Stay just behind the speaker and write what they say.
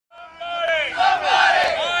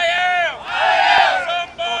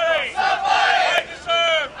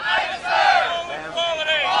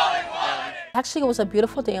Actually, it was a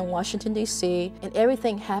beautiful day in Washington, D.C., and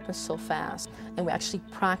everything happened so fast. And we actually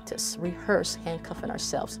rehearsed handcuffing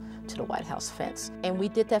ourselves to the White House fence. And we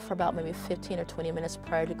did that for about maybe 15 or 20 minutes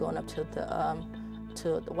prior to going up to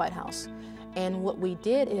the White House. And what we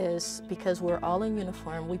did is, because we're all in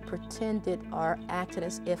uniform, we pretended or acted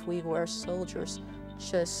as if we were soldiers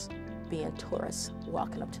just being tourists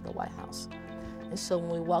walking up to the White House. And so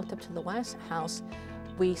when we walked up to the White House,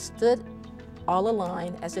 we stood all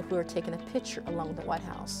aligned as if we were taking a picture along the White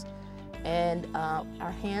House. And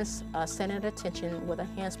our hands standing at attention with our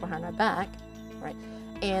hands behind our back, right?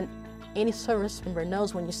 And any service member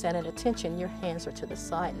knows when you stand at attention, your hands are to the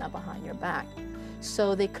side, not behind your back.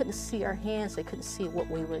 So they couldn't see our hands, they couldn't see what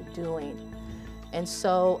we were doing. And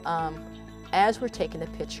so as we're taking the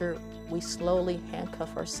picture, we slowly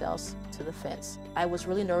handcuff ourselves to the fence. I was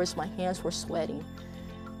really nervous, my hands were sweating,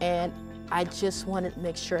 and I just wanted to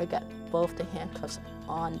make sure I got both the handcuffs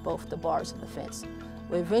on both the bars of the fence.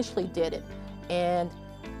 We eventually did it, and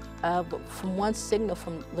from one signal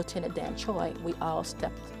from Lieutenant Dan Choi, we all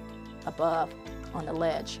stepped above on the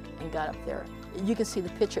ledge and got up there. You can see the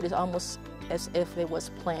picture, it's almost as if it was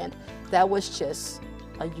planned. That was just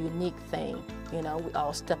a unique thing, you know, we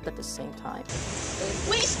all stepped at the same time.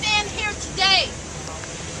 We stand here today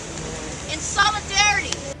in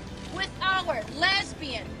solidarity with our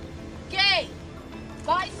lesbian, gay,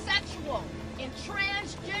 bisexual, and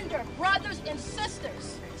transgender brothers and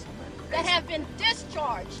sisters that have been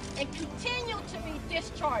discharged and continue to be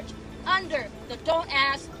discharged under the Don't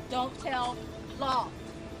Ask, Don't Tell law.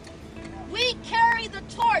 We carry the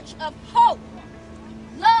torch of hope,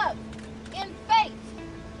 love, and faith.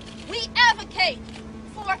 We advocate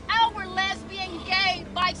for our lesbian, gay,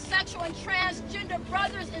 bisexual, and transgender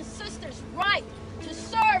brothers and sisters' right to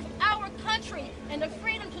serve our country and the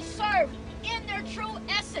freedom to serve in their true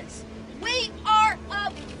essence. We are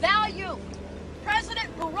of value.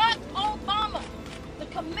 President Barack Obama, the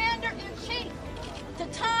Commander-in-Chief, the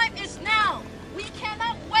time is now. We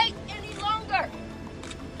cannot wait any longer.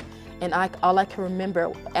 And all I can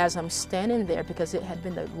remember as I'm standing there, because it had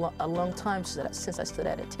been a long time since I stood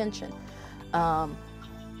at attention,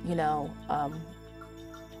 you know,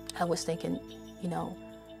 I was thinking, you know,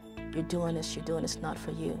 you're doing this not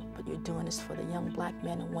for you, but you're doing this for the young black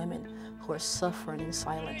men and women who are suffering in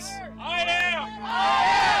silence. I am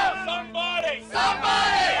somebody.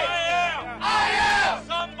 I am